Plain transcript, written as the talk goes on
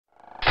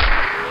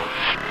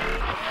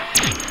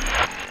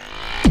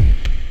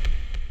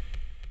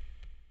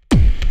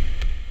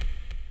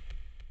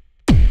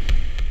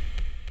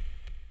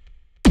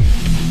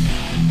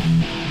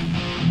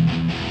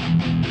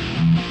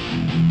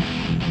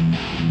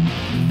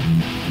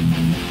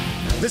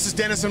This is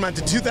Dennis. I'm at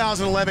the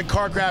 2011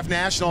 Carcraft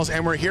Nationals,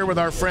 and we're here with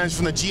our friends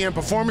from the GM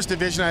Performance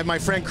Division. I have my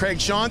friend Craig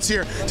Shantz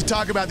here to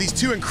talk about these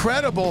two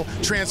incredible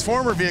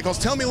Transformer vehicles.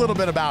 Tell me a little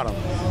bit about them.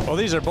 Well,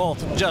 these are both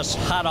just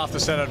hot off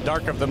the set of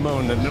Dark of the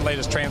Moon, the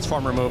latest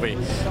Transformer movie.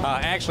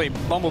 Actually,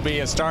 Bumblebee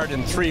has starred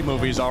in 3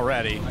 movies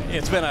already.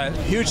 It's been a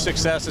huge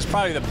success. It's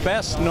probably the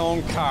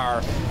best-known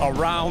car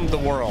around the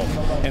world,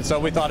 and so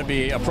we thought it'd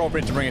be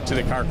appropriate to bring it to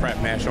the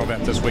Carcraft National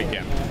event this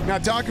weekend. Now,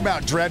 talk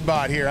about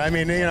Dreadbot here. I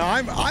mean, you know,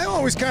 I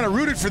always kind of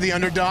rooted for the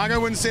underdog. I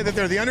wouldn't say that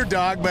they're the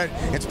underdog, but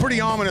it's pretty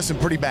ominous and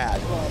pretty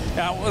bad.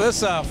 Now, this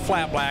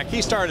Flat Black,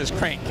 he started as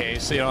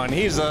Crankcase, you know, and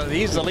he's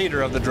the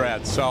leader of the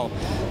Dread. So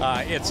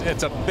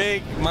it's a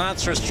big,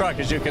 monstrous truck,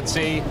 as you can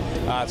see.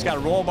 It's got a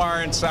roll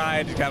bar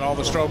inside. It's got all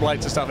the strobe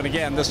lights and stuff. And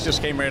again, this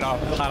just came right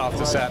hot off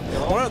the set.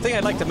 One other thing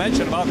I'd like to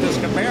mention about this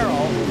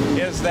Camaro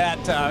is that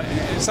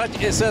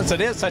since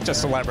it is such a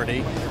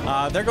celebrity,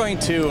 they're going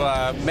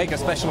to make a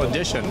special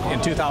edition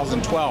in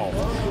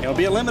 2012. It'll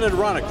be a limited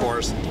run, of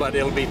course, but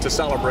it'll be to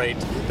celebrate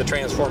the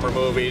Transformer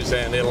movies,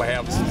 and it'll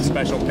have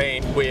special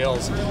paint,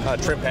 wheels,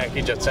 trim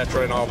package,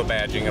 etc., and all the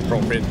badging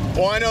appropriate.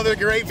 Well, I know they're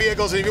great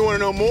vehicles, and if you want to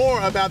know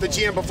more about the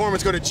GM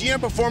Performance, go to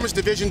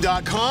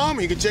gmperformancedivision.com.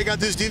 You can check out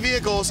these two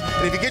vehicles,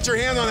 and if you get your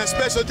hand on that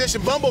special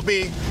edition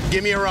Bumblebee,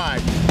 give me a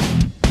ride.